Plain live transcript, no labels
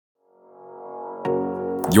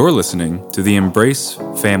You're listening to the Embrace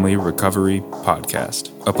Family Recovery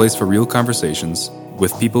Podcast, a place for real conversations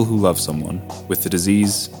with people who love someone with the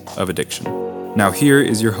disease of addiction. Now here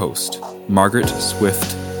is your host, Margaret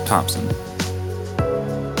Swift Thompson.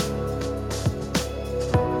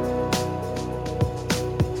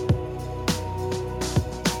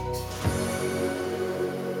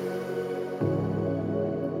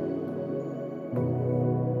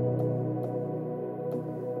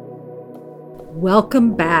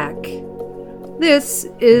 Welcome back. This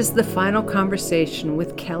is the final conversation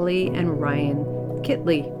with Kelly and Ryan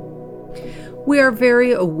Kitley. We are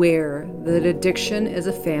very aware that addiction is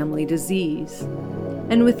a family disease.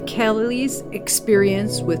 And with Kelly's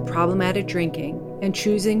experience with problematic drinking and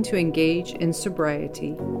choosing to engage in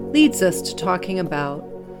sobriety, leads us to talking about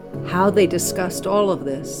how they discussed all of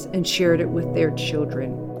this and shared it with their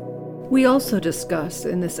children. We also discuss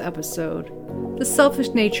in this episode the selfish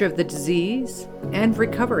nature of the disease and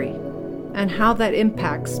recovery, and how that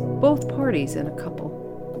impacts both parties in a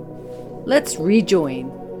couple. Let's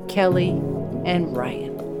rejoin Kelly and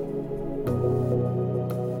Ryan.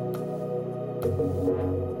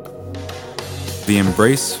 The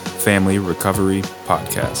Embrace Family Recovery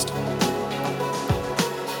Podcast.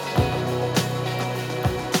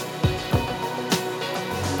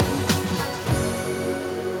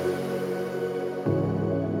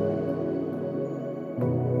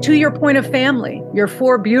 To your point of family, your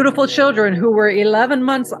four beautiful children who were 11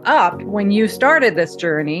 months up when you started this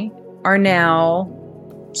journey are now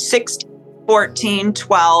 16, 14,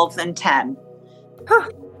 12, and 10. Huh.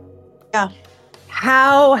 Yeah.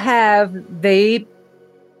 How have they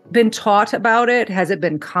been taught about it? Has it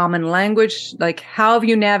been common language? Like, how have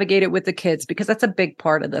you navigated with the kids? Because that's a big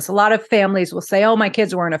part of this. A lot of families will say, oh, my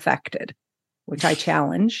kids weren't affected, which I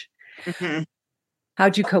challenge. Mm-hmm.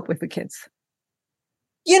 How'd you cope with the kids?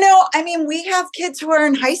 We have kids who are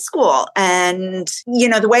in high school, and,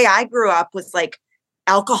 the way I grew up was like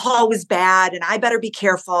alcohol was bad and I better be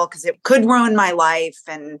careful because it could ruin my life.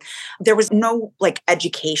 And there was no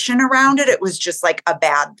education around it. It was just like a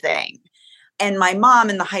bad thing. And my mom,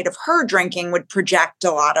 in the height of her drinking, would project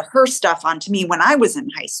a lot of her stuff onto me when I was in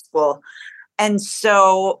high school. And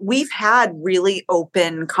so we've had really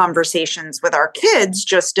open conversations with our kids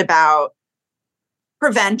just about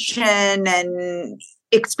prevention and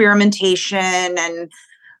experimentation and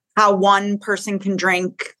how one person can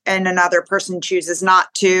drink and another person chooses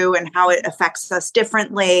not to, and how it affects us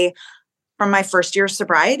differently. From my first year of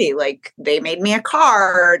sobriety, they made me a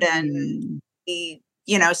card and we,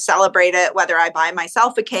 celebrate it, whether I buy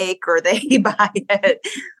myself a cake or they buy it,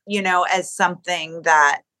 as something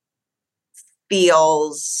that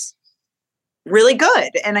feels really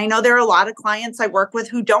good. And I know there are a lot of clients I work with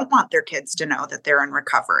who don't want their kids to know that they're in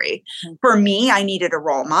recovery. Mm-hmm. For me, I needed a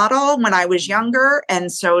role model when I was younger.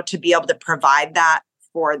 And so to be able to provide that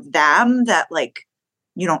for them, that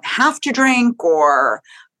you don't have to drink, or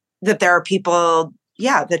that there are people,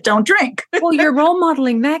 that don't drink. Well, you're role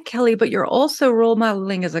modeling that, Kelly, but you're also role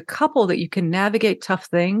modeling as a couple that you can navigate tough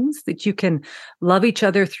things, that you can love each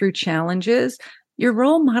other through challenges. You're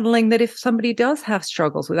role modeling that if somebody does have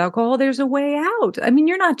struggles with alcohol, there's a way out. I mean,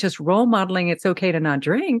 you're not just role modeling it's okay to not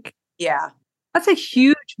drink. Yeah. That's a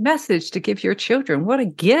huge message to give your children. What a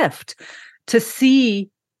gift to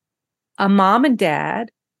see a mom and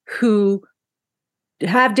dad who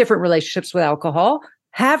have different relationships with alcohol,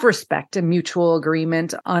 have respect and mutual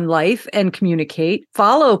agreement on life and communicate,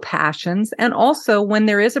 follow passions, and also when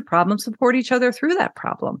there is a problem, support each other through that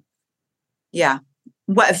problem. Yeah.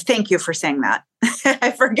 Well, thank you for saying that.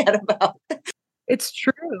 I forget about it. It's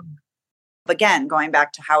true. Again, going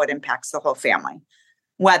back to how it impacts the whole family,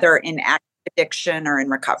 whether in addiction or in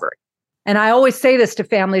recovery. And I always say this to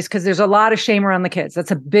families because there's a lot of shame around the kids.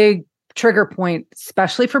 That's a big trigger point,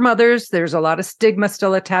 especially for mothers. There's a lot of stigma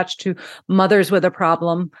still attached to mothers with a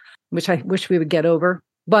problem, which I wish we would get over.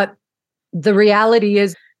 But the reality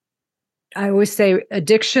is, I always say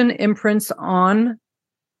addiction imprints on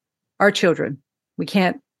our children. We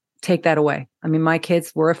can't take that away. I mean, my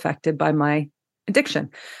kids were affected by my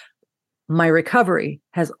addiction. My recovery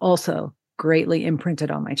has also greatly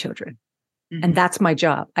imprinted on my children. Mm-hmm. And that's my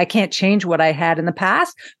job. I can't change what I had in the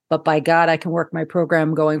past, but by God, I can work my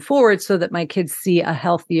program going forward so that my kids see a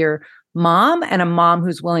healthier mom, and a mom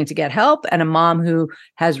who's willing to get help, and a mom who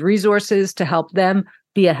has resources to help them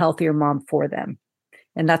be a healthier mom for them.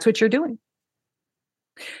 And that's what you're doing.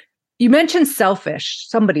 You mentioned selfish.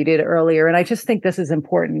 Somebody did earlier, and I just think this is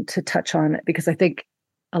important to touch on it because I think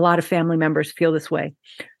a lot of family members feel this way.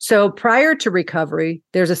 So prior to recovery,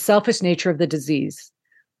 there's a selfish nature of the disease.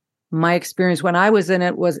 My experience when I was in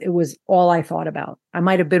it was all I thought about. I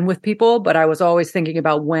might have been with people, but I was always thinking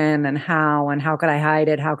about when and how could I hide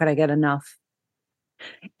it? How could I get enough?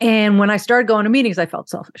 And when I started going to meetings, I felt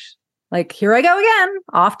selfish. Like, here I go again,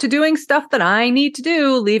 off to doing stuff that I need to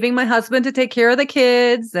do, leaving my husband to take care of the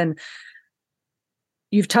kids. And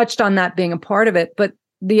you've touched on that being a part of it. But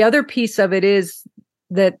the other piece of it is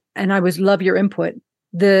that, and I always love your input,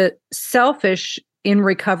 the selfish in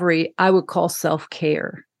recovery, I would call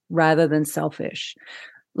self-care rather than selfish.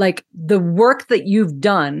 Like, the work that you've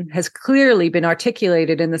done has clearly been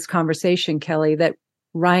articulated in this conversation, Kelly, that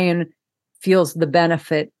Ryan feels the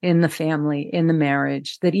benefit in the family, in the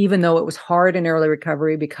marriage, that even though it was hard in early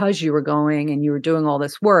recovery because you were going and you were doing all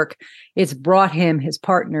this work, it's brought him his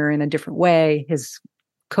partner in a different way, his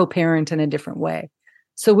co-parent in a different way.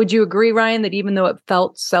 So would you agree, Ryan, that even though it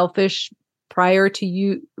felt selfish prior to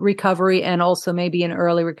you recovery and also maybe in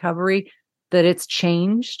early recovery, that it's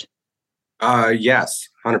changed? Yes,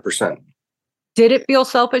 100%. Did it feel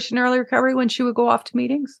selfish in early recovery when she would go off to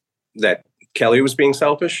meetings? That Kelly was being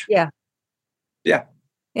selfish? Yeah. Yeah.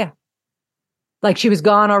 Yeah. Like, she was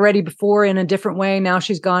gone already before in a different way. Now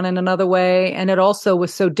she's gone in another way. And it also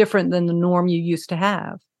was so different than the norm you used to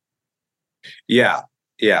have. Yeah.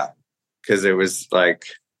 Yeah. Because it was like,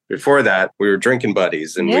 before that, we were drinking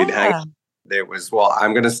buddies and we'd hang out. It was, well,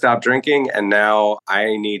 I'm going to stop drinking. And now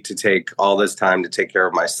I need to take all this time to take care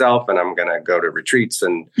of myself. And I'm going to go to retreats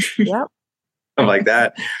and stuff like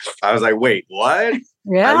that. I was like, wait, what?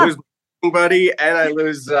 Yeah. I lose my buddy and I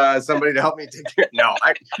lose somebody to help me take care. No,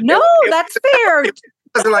 that's fair. It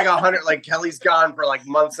wasn't like 100, like Kelly's gone for like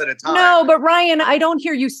months at a time. No, but Ryan, I don't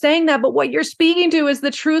hear you saying that. But what you're speaking to is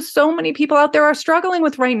the truth so many people out there are struggling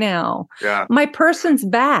with right now. Yeah. My person's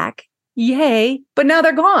back. Yay. But now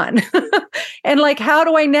they're gone. And like, how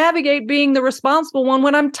do I navigate being the responsible one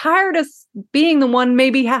when I'm tired of being the one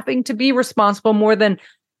maybe having to be responsible more than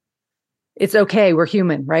it's okay. We're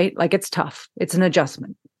human, right? Like, it's tough. It's an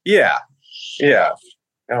adjustment. Yeah. Yeah.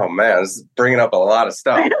 Oh man, this is bringing up a lot of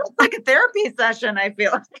stuff. It's like a therapy session, I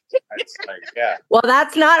feel. Yeah. Well,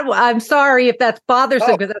 that's not, I'm sorry if that's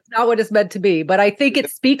bothersome because that's not what it's meant to be. But I think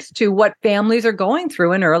it speaks to what families are going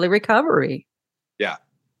through in early recovery. Yeah.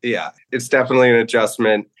 Yeah. It's definitely an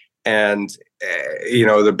adjustment. And,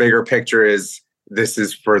 the bigger picture is this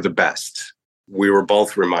is for the best. We were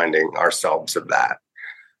both reminding ourselves of that.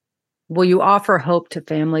 Well, you offer hope to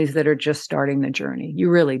families that are just starting the journey. You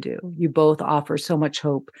really do. You both offer so much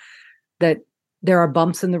hope that there are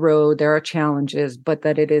bumps in the road, there are challenges, but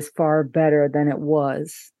that it is far better than it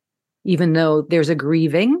was. Even though there's a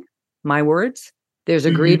grieving, my words, there's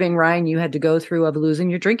a grieving, Ryan, you had to go through of losing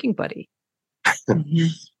your drinking buddy.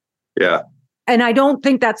 Yeah. And I don't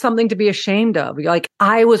think that's something to be ashamed of. Like,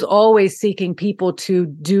 I was always seeking people to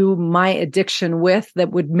do my addiction with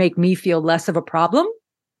that would make me feel less of a problem.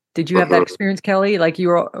 Did you have that experience, Kelly? Like, you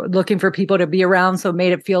were looking for people to be around, so it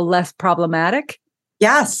made it feel less problematic?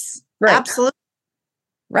 Yes, right. Absolutely.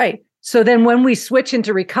 Right. So then when we switch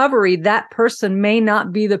into recovery, that person may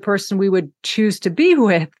not be the person we would choose to be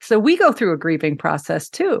with. So we go through a grieving process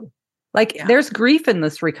too. Like, there's grief in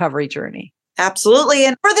this recovery journey. Absolutely.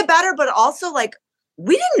 And for the better, but also like,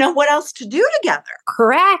 we didn't know what else to do together.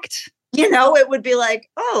 Correct. It would be like,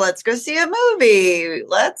 oh, let's go see a movie.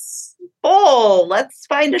 Let's bowl. Let's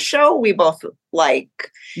find a show we both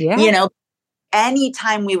like. Yeah.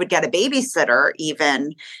 Anytime we would get a babysitter,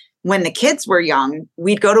 even when the kids were young,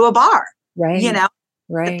 we'd go to a bar. Right.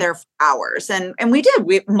 Right. Sit there for hours. And we did.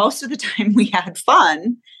 Most of the time we had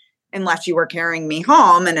fun, unless you were carrying me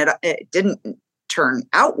home, and it didn't turn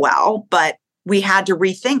out well. But we had to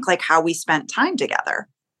rethink like how we spent time together.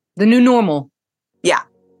 The new normal. Yeah.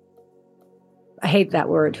 I hate that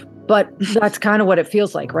word, but that's kind of what it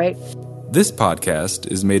feels like, right? This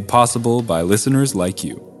podcast is made possible by listeners like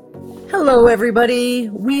you. Hello, everybody.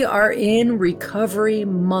 We are in Recovery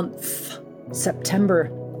Month, September.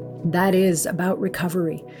 That is about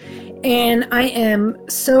recovery. And I am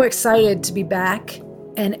so excited to be back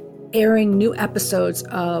and airing new episodes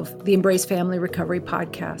of the Embrace Family Recovery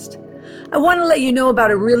podcast. I want to let you know about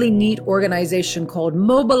a really neat organization called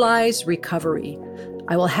Mobilize Recovery.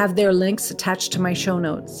 I will have their links attached to my show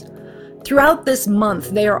notes. Throughout this month,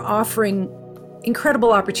 they are offering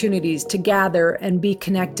incredible opportunities to gather and be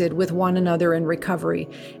connected with one another in recovery,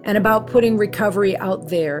 and about putting recovery out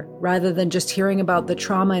there rather than just hearing about the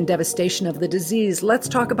trauma and devastation of the disease. Let's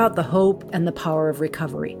talk about the hope and the power of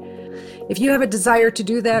recovery. If you have a desire to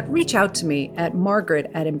do that, reach out to me at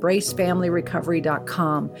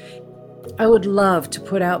margaret@embracefamilyrecovery.com. I would love to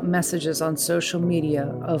put out messages on social media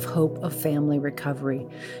of hope of family recovery.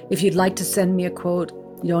 If you'd like to send me a quote,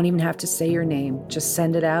 You don't even have to say your name. Just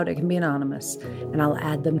send it out. It can be anonymous. And I'll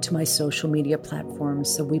add them to my social media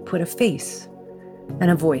platforms so we put a face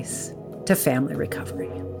and a voice to family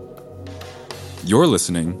recovery. You're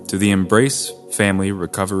listening to the Embrace Family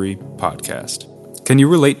Recovery podcast. Can you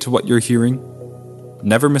relate to what you're hearing?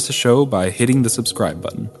 Never miss a show by hitting the subscribe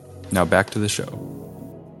button. Now back to the show.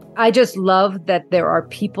 I just love that there are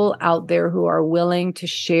people out there who are willing to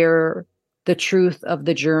share the truth of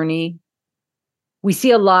the journey. We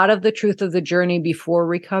see a lot of the truth of the journey before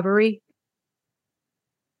recovery,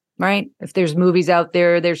 right? If there's movies out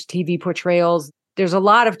there, there's TV portrayals, there's a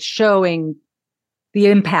lot of showing the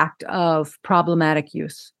impact of problematic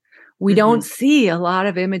use. We don't see a lot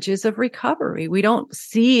of images of recovery. We don't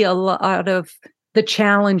see a lot of the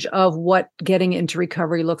challenge of what getting into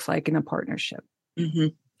recovery looks like in a partnership.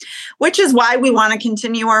 Which is why we want to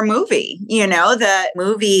continue our movie. You know, the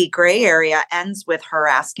movie Gray Area ends with her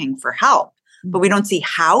asking for help, but we don't see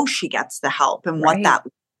how she gets the help and what that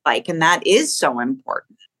looks like. And that is so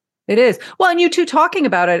important. It is. Well, and you two talking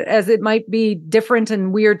about it as it might be different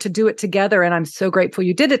and weird to do it together. And I'm so grateful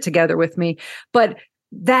you did it together with me. But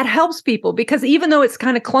that helps people because even though it's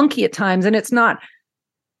kind of clunky at times and it's not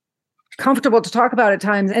comfortable to talk about at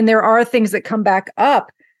times, and there are things that come back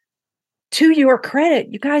up, to your credit,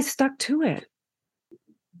 you guys stuck to it.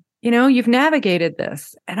 You know, you've navigated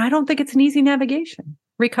this. And I don't think it's an easy navigation.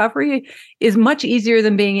 Recovery is much easier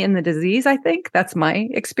than being in the disease, I think. That's my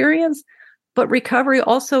experience. But recovery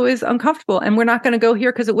also is uncomfortable. And we're not going to go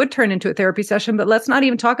here because it would turn into a therapy session. But let's not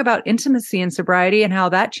even talk about intimacy and sobriety and how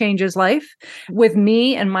that changes life. With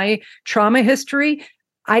me and my trauma history,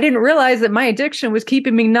 I didn't realize that my addiction was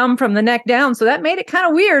keeping me numb from the neck down. So that made it kind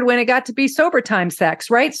of weird when it got to be sober time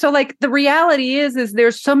sex, right? So like the reality is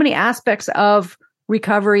there's so many aspects of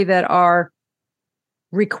recovery that are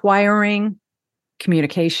requiring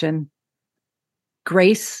communication,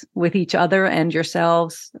 grace with each other and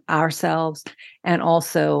ourselves, and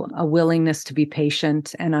also a willingness to be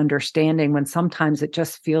patient and understanding when sometimes it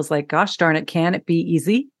just feels like, gosh darn it, can it be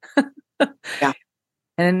easy? Yeah.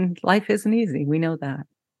 And life isn't easy. We know that.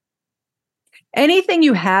 Anything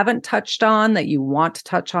you haven't touched on that you want to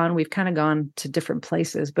touch on? We've kind of gone to different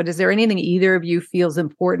places, but is there anything either of you feels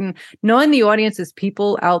important? Knowing the audience is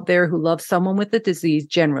people out there who love someone with the disease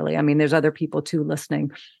generally. I mean, there's other people too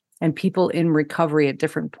listening and people in recovery at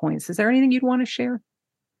different points. Is there anything you'd want to share?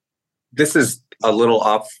 This is a little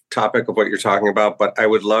off topic of what you're talking about, but I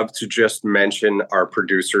would love to just mention our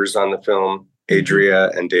producers on the film,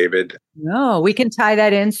 Adria and David. No, we can tie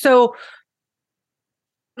that in. So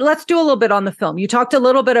let's do a little bit on the film. You talked a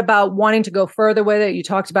little bit about wanting to go further with it. You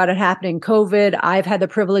talked about it happening COVID. I've had the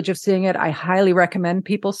privilege of seeing it. I highly recommend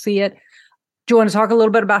people see it. Do you want to talk a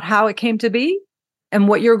little bit about how it came to be and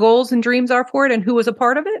what your goals and dreams are for it and who was a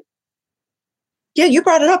part of it? Yeah, you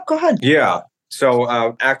brought it up. Go ahead. Yeah.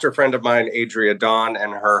 So actor friend of mine, Adria Dawn,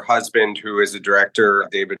 and her husband, who is a director,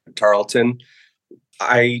 David Tarleton.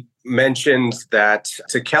 I mentioned that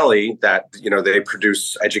to Kelly that, you know, they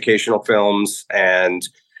produce educational films and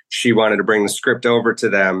she wanted to bring the script over to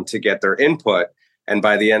them to get their input. And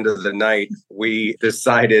by the end of the night, we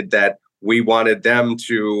decided that we wanted them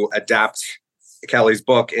to adapt Kelly's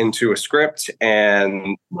book into a script.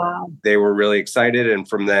 And they were really excited. And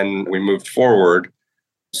from then we moved forward.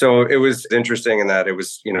 So it was interesting in that it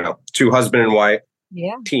was, you know, two husband and wife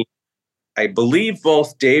team. I believe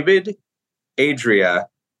both David, Adria,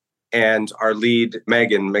 and our lead,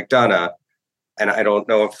 Megan McDonough. And I don't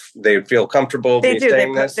know if they feel comfortable with me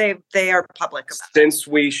saying this. They are public about it. Since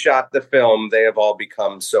we shot the film, they have all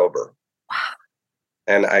become sober. Wow.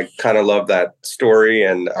 And I kind of love that story.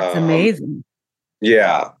 And that's amazing.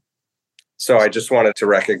 Yeah. So I just wanted to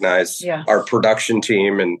recognize our production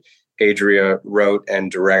team, and Adria wrote and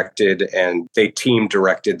directed, and they team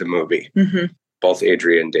directed the movie. Both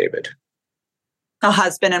Adria and David. A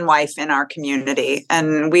husband and wife in our community.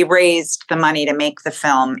 And we raised the money to make the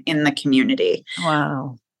film in the community.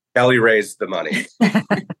 Wow. Kelly raised the money.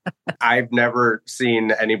 I've never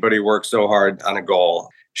seen anybody work so hard on a goal.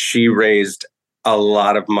 She raised a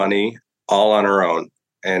lot of money all on her own.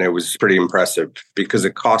 And it was pretty impressive because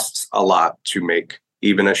it costs a lot to make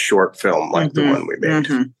even a short film like the one we made.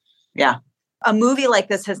 Yeah. A movie like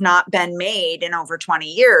this has not been made in over 20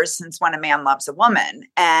 years since When a Man Loves a Woman.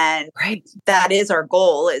 And that is our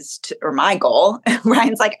goal, or my goal.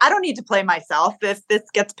 Ryan's like, I don't need to play myself if this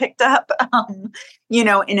gets picked up, you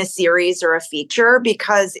know, in a series or a feature,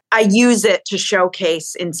 because I use it to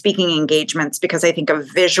showcase in speaking engagements, because I think a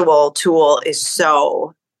visual tool is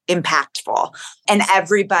so impactful. And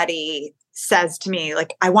everybody says to me,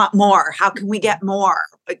 like, I want more. How can we get more?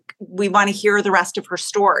 Like, we want to hear the rest of her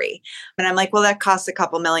story. And I'm like, well, that costs a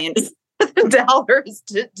couple $1 million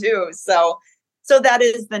to do. So that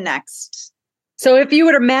is the next. So if you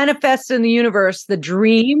were to manifest in the universe the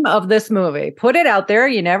dream of this movie, put it out there,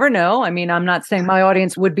 you never know. I mean, I'm not saying my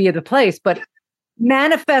audience would be at the place, but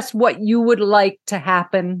manifest what you would like to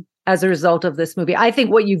happen as a result of this movie. I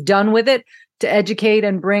think what you've done with it to educate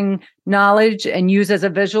and bring knowledge and use as a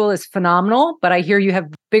visual is phenomenal, but I hear you have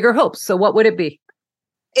bigger hopes. So what would it be?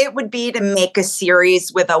 It would be to make a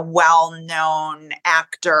series with a well-known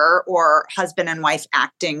actor or husband and wife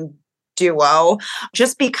acting duo,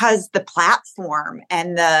 just because the platform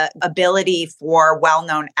and the ability for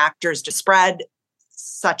well-known actors to spread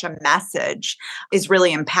such a message is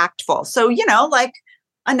really impactful. So, like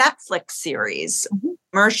a Netflix series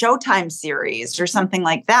or a Showtime series or something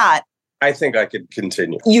like that. I think I could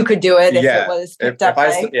continue. You could do it if it was picked up.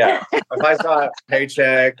 If I saw a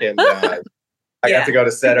paycheck and I got to go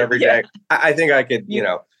to set every day, I think I could,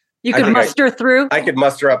 You could muster through? I could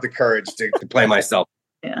muster up the courage to play myself.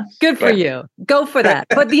 Yeah. Good for you. Go for that.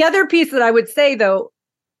 But the other piece that I would say, though,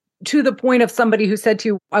 to the point of somebody who said to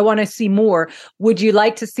you, I want to see more, would you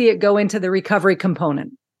like to see it go into the recovery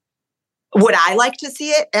component? Would I like to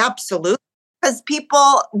see it? Absolutely. Because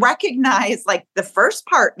people recognize like the first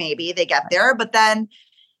part, maybe they get there, but then,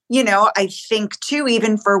 I think too,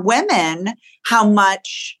 even for women, how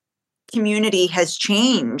much community has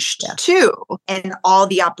changed too, and all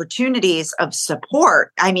the opportunities of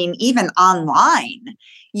support. I mean, even online,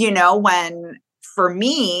 when for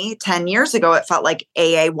me 10 years ago, it felt like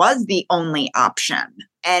AA was the only option.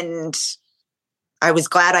 And I was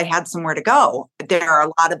glad I had somewhere to go. There are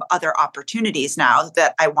a lot of other opportunities now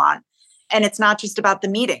that I want. And it's not just about the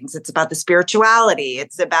meetings. It's about the spirituality.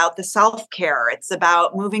 It's about the self-care. It's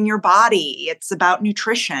about moving your body. It's about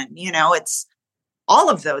nutrition. It's all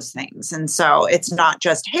of those things. And so it's not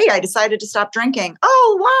just, hey, I decided to stop drinking.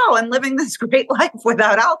 Oh, wow, I'm living this great life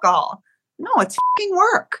without alcohol. No, it's fucking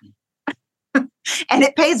work. And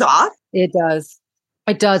it pays off. It does.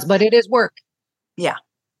 It does, but it is work. Yeah.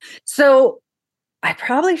 So I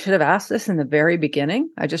probably should have asked this in the very beginning.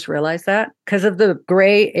 I just realized that because of the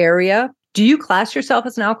gray area. Do you class yourself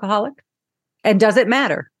as an alcoholic? And does it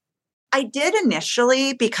matter? I did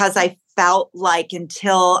initially because I felt like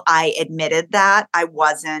until I admitted that, I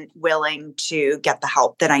wasn't willing to get the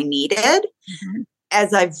help that I needed. Mm-hmm.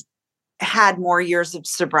 As I've had more years of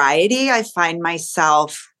sobriety, I find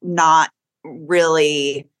myself not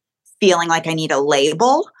really feeling like I need a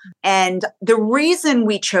label. And the reason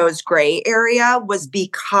we chose gray area was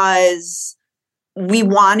because we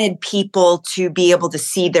wanted people to be able to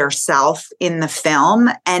see their self in the film.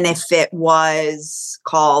 And if it was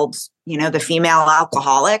called, the female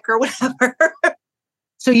alcoholic or whatever.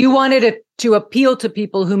 So you wanted it to appeal to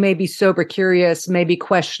people who may be sober curious, may be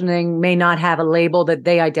questioning, may not have a label that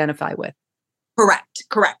they identify with.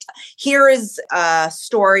 Correct. Here is a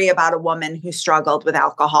story about a woman who struggled with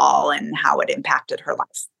alcohol and how it impacted her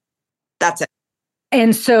life. That's it.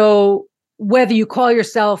 And so whether you call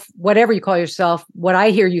yourself, whatever you call yourself, what I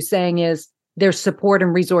hear you saying is there's support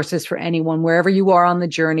and resources for anyone, wherever you are on the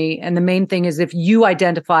journey. And the main thing is if you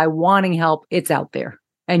identify wanting help, it's out there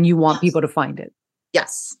and you want people to find it.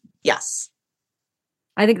 Yes.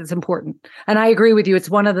 I think it's important. And I agree with you. It's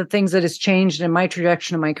one of the things that has changed in my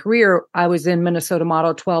trajectory of my career. I was in Minnesota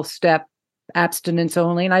Model 12-step abstinence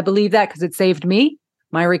only. And I believe that because it saved me.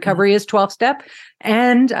 My recovery is 12-step.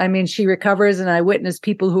 And I mean, she recovers and I witness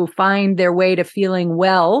people who find their way to feeling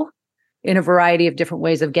well in a variety of different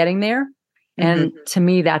ways of getting there. And to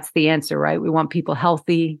me, that's the answer, right? We want people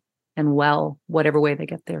healthy and well, whatever way they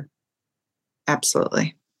get there.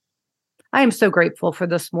 Absolutely. I am so grateful for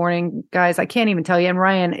this morning, guys. I can't even tell you. And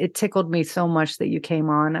Ryan, it tickled me so much that you came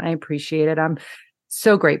on. I appreciate it. I'm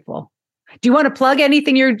so grateful. Do you want to plug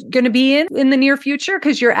anything you're going to be in the near future?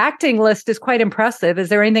 Because your acting list is quite impressive. Is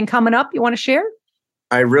there anything coming up you want to share?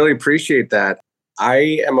 I really appreciate that.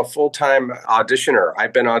 I am a full-time auditioner.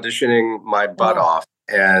 I've been auditioning my butt off,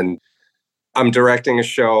 and I'm directing a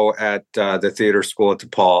show at the theater school at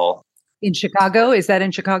DePaul. In Chicago? Is that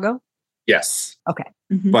in Chicago? Yes. Okay.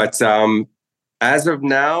 Mm-hmm. But as of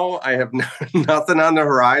now, I have nothing on the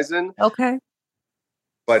horizon. Okay.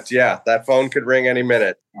 But yeah, that phone could ring any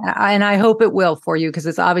minute. And I hope it will for you, because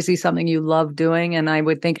it's obviously something you love doing. And I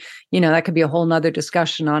would think, that could be a whole nother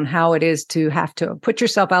discussion on how it is to have to put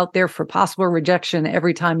yourself out there for possible rejection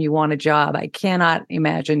every time you want a job. I cannot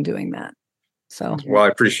imagine doing that. So, well, I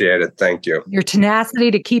appreciate it. Thank you. Your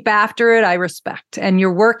tenacity to keep after it, I respect. And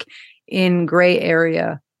your work in gray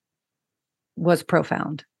area was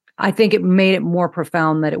profound. I think it made it more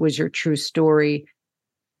profound that it was your true story.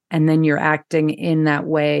 And then you're acting in that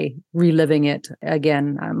way, reliving it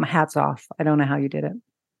again. Hats off. I don't know how you did it.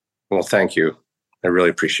 Well, thank you. I really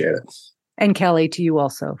appreciate it. And Kelly, to you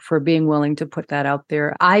also for being willing to put that out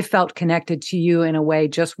there. I felt connected to you in a way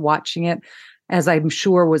just watching it, as I'm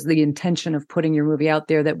sure was the intention of putting your movie out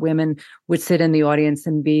there, that women would sit in the audience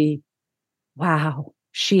and be, wow,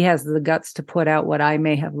 she has the guts to put out what I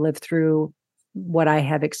may have lived through, what I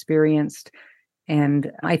have experienced.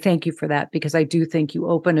 And I thank you for that, because I do think you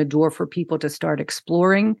open a door for people to start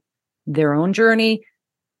exploring their own journey,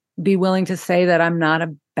 be willing to say that I'm not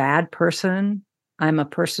a bad person. I'm a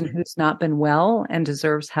person who's not been well and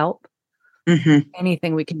deserves help. Mm-hmm.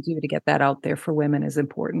 Anything we can do to get that out there for women is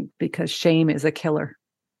important, because shame is a killer.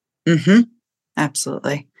 Mm-hmm.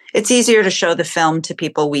 Absolutely. It's easier to show the film to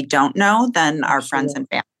people we don't know than our friends and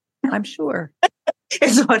family. I'm sure.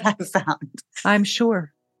 Is what I found. I'm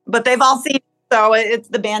sure. But they've all seen it, so it's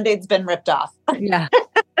the Band-Aid's been ripped off. Yeah.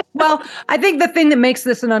 Well, I think the thing that makes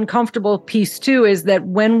this an uncomfortable piece too is that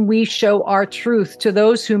when we show our truth to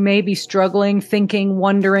those who may be struggling, thinking,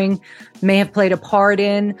 wondering, may have played a part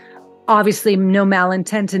in, obviously no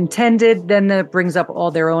malintent intended, then that brings up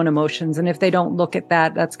all their own emotions. And if they don't look at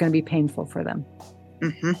that, that's going to be painful for them.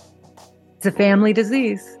 Mm-hmm. It's a family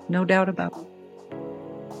disease, no doubt about it.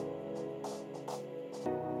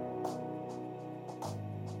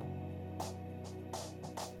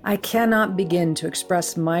 I cannot begin to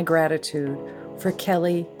express my gratitude for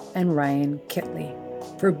Kelly and Ryan Kitley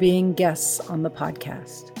for being guests on the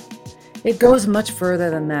podcast. It goes much further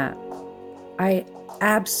than that. I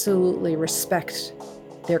absolutely respect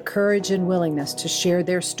their courage and willingness to share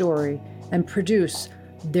their story and produce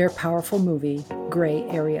their powerful movie, Gray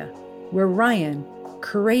Area, where Ryan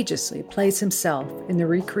courageously plays himself in the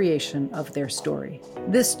recreation of their story.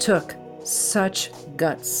 This took such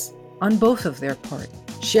guts on both of their part.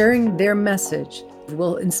 Sharing their message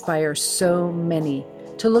will inspire so many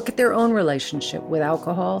to look at their own relationship with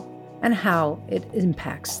alcohol and how it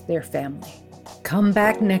impacts their family. Come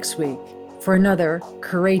back next week for another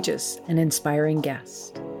courageous and inspiring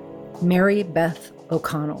guest. Mary Beth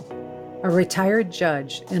O'Connell, a retired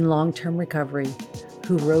judge in long-term recovery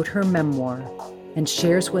who wrote her memoir and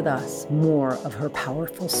shares with us more of her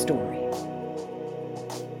powerful story.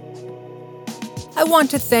 I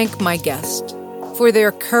want to thank my guest for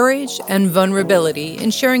their courage and vulnerability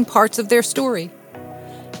in sharing parts of their story.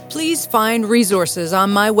 Please find resources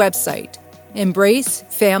on my website,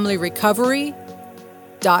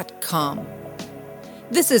 embracefamilyrecovery.com.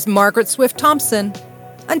 This is Margaret Swift Thompson.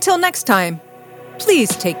 Until next time, please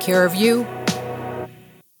take care of you